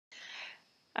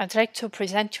I'd like to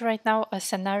present you right now a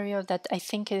scenario that I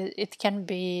think it can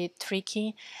be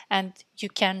tricky, and you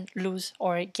can lose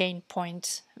or gain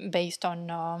points based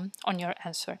on your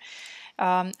answer.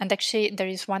 And actually, there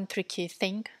is one tricky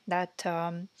thing that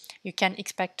you can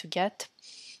expect to get,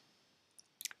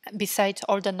 besides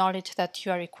all the knowledge that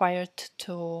you are required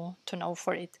to know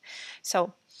for it.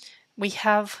 So we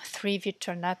have three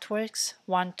virtual networks,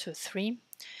 1, 2, 3.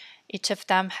 Each of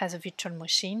them has a virtual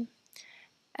machine,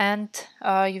 and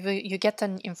you get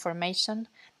an information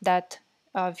that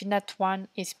VNet 1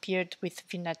 is paired with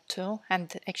VNet 2,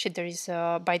 and actually there is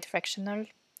a bidirectional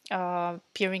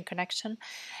peering connection,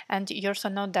 and you also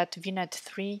know that VNet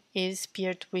 3 is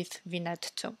paired with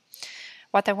VNet 2.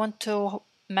 What I want to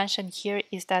mention here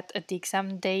is that at the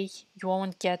exam day you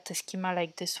won't get a schema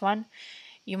like this one.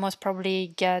 You most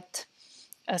probably get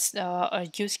a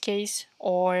use case,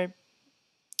 or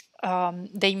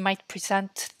they might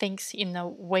present things in a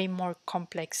way more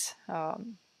complex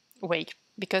way,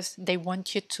 because they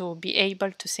want you to be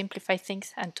able to simplify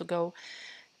things and to go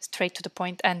straight to the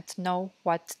point and know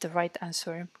what the right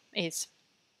answer is.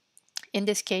 In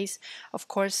this case, of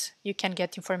course, you can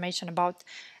get information about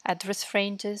address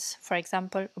ranges, for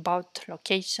example, about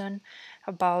location,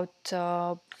 about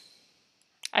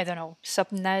I don't know,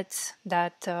 subnets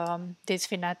that this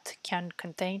VNet can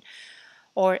contain,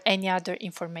 or any other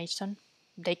information.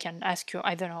 They can ask you,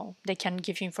 I don't know, they can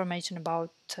give you information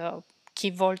about key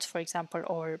vaults, for example,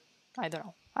 or I don't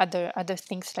know, other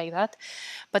things like that.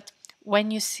 But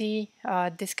when you see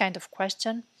this kind of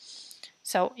question,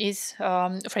 so is,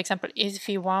 for example, is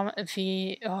V1,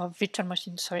 virtual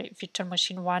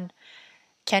machine 1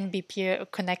 can be peer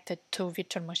connected to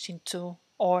virtual machine 2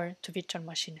 or to virtual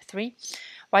machine 3.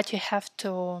 What you have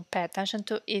to pay attention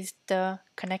to is the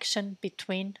connection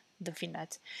between the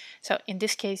VNets. So in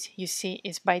this case, you see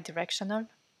is bidirectional,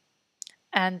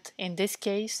 and in this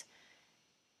case,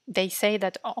 they say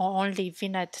that only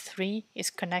VNet 3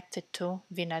 is connected to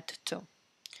VNet 2.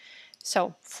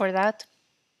 So for that,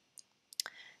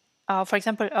 for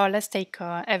example, let's take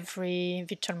every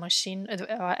virtual machine,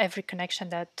 every connection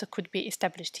that could be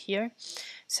established here.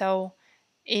 So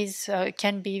is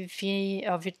can be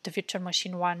the virtual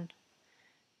machine 1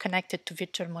 connected to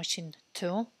virtual machine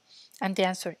 2? And the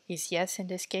answer is yes in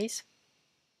this case,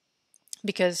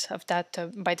 because of that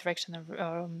bidirectional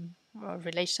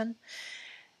relation.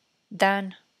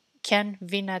 Then can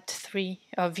VNet 3,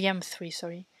 VM3,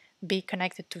 sorry, be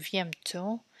connected to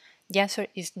VM2? The answer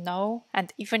is no.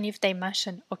 And even if they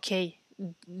mention, okay,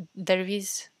 there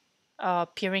is a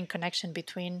peering connection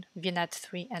between VNet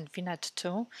 3 and VNet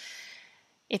 2,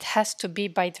 it has to be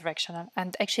bidirectional.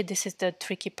 And actually, this is the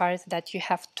tricky part that you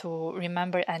have to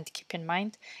remember and keep in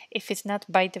mind. If it's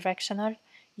not bidirectional,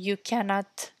 you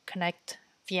cannot connect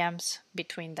VMs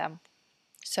between them.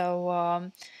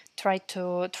 So try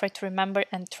to remember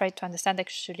and try to understand.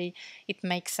 Actually, it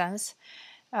makes sense,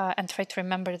 and try to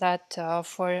remember that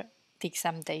for the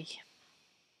exam day.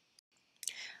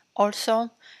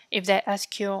 Also, if they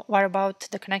ask you what about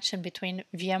the connection between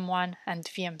VM1 and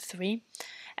VM3,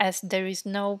 as there is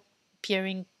no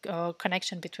peering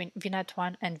connection between VNet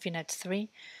 1 and VNet 3,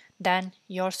 then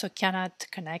you also cannot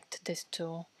connect these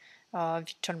two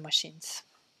virtual machines.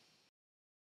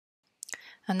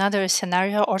 Another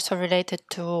scenario also related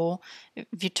to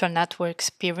virtual networks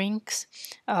peering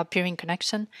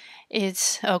connection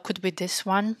is could be this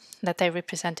one that I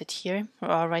represented here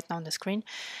right now on the screen,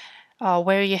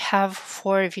 where you have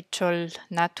 4 virtual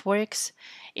networks.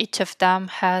 Each of them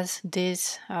has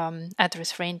these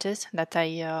address ranges that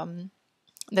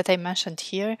I mentioned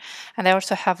here, and I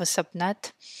also have a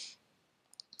subnet.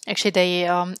 Actually,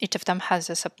 each of them has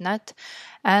a subnet,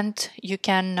 and you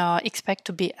can expect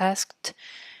to be asked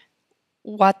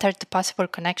what are the possible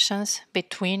connections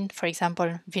between, for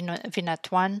example,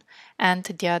 VNet 1 and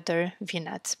the other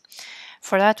VNets.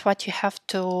 For that, what you have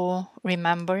to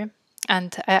remember,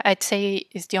 and I'd say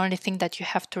is the only thing that you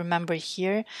have to remember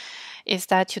here, is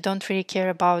that you don't really care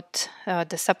about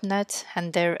the subnets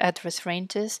and their address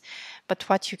ranges, but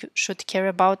what you should care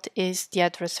about is the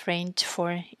address range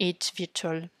for each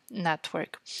virtual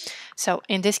network. So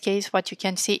in this case, what you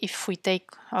can see, if we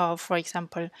take, for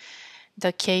example,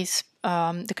 the case,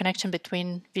 the connection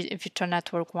between virtual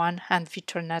network 1 and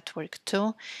virtual network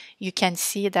 2, you can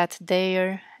see that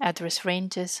their address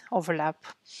ranges overlap.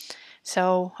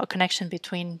 So a connection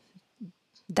between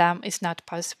them is not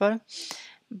possible,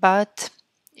 but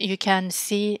you can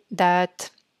see that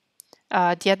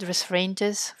the address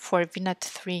ranges for VNet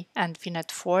 3 and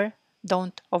VNet 4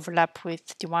 don't overlap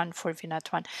with the one for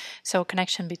VNet 1. So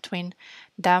connection between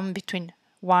them, between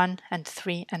 1 and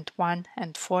 3 and 1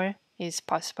 and 4 is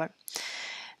possible.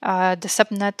 The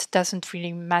subnet doesn't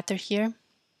really matter here.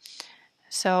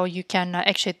 So you can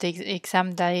actually take the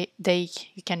exam day,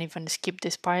 you can even skip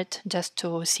this part just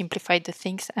to simplify the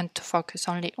things and to focus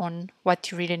only on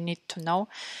what you really need to know,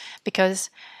 because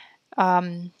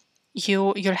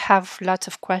you'll have lots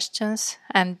of questions,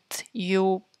 and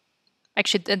you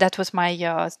actually that was my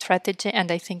strategy,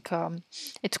 and I think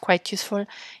it's quite useful.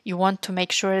 You want to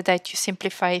make sure that you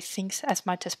simplify things as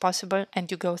much as possible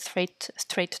and you go straight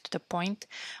to the point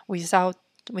without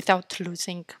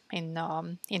losing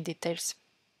in details.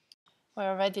 We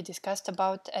already discussed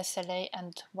about SLA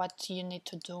and what you need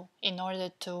to do in order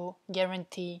to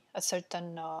guarantee a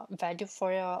certain value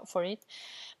for it.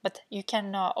 But you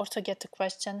can also get a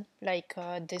question like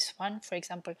this one. For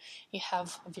example, you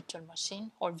have a virtual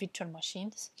machine or virtual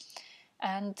machines,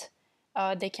 and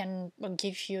they can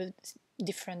give you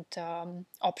different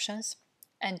options,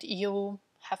 and you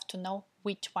have to know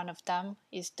which one of them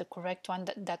is the correct one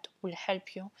that will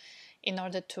help you in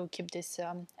order to keep this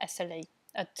SLA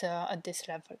at this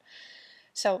level.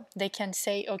 So they can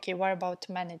say, okay, what about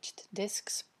managed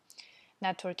disks,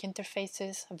 network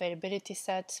interfaces, availability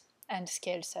sets, and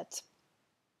scale sets?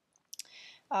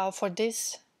 For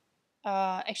this,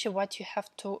 actually what you have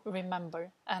to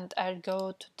remember, and I'll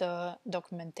go to the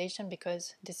documentation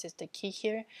because this is the key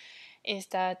here, is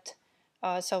that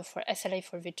so for SLA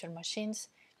for virtual machines,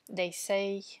 they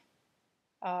say,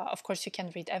 of course you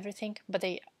can read everything, but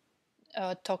they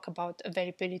talk about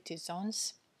availability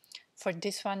zones. For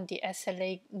this one, the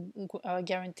SLA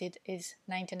guaranteed is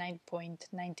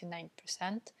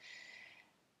 99.99%.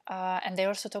 And they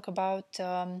also talk about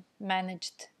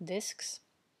managed disks,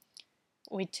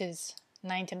 which is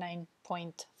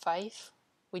 99.5,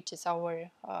 which is our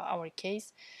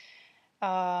case.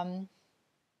 Of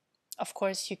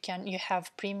course, you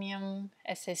have premium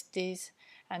SSDs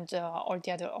and all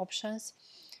the other options,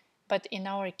 but in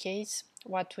our case,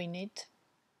 what we need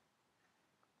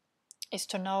is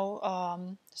to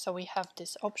know. So we have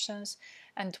these options,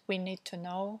 and we need to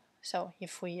know. So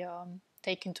if we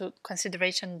take into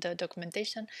consideration the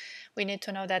documentation, we need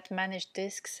to know that managed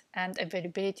disks and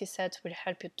availability sets will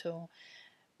help you to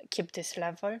keep this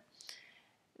level.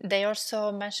 They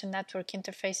also mention network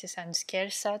interfaces and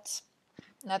scale sets.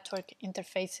 Network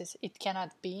interfaces, it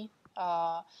cannot be.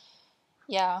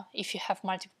 If you have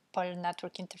multiple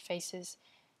network interfaces,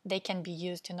 they can be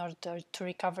used in order to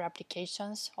recover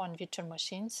applications on virtual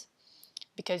machines,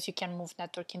 because you can move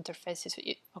network interfaces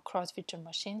across virtual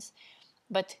machines.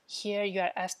 But here you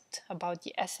are asked about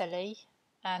the SLA,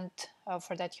 and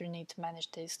for that you need to manage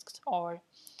disks or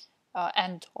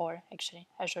actually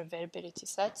Azure availability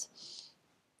sets.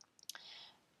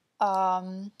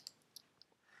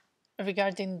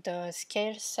 Regarding the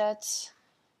scale sets,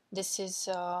 this is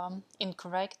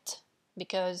incorrect,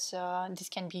 because this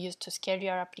can be used to scale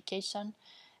your application,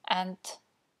 and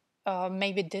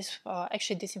maybe this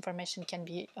information can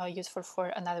be useful for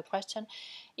another question.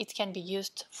 It can be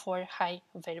used for high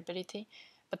availability,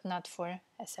 but not for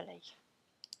SLA.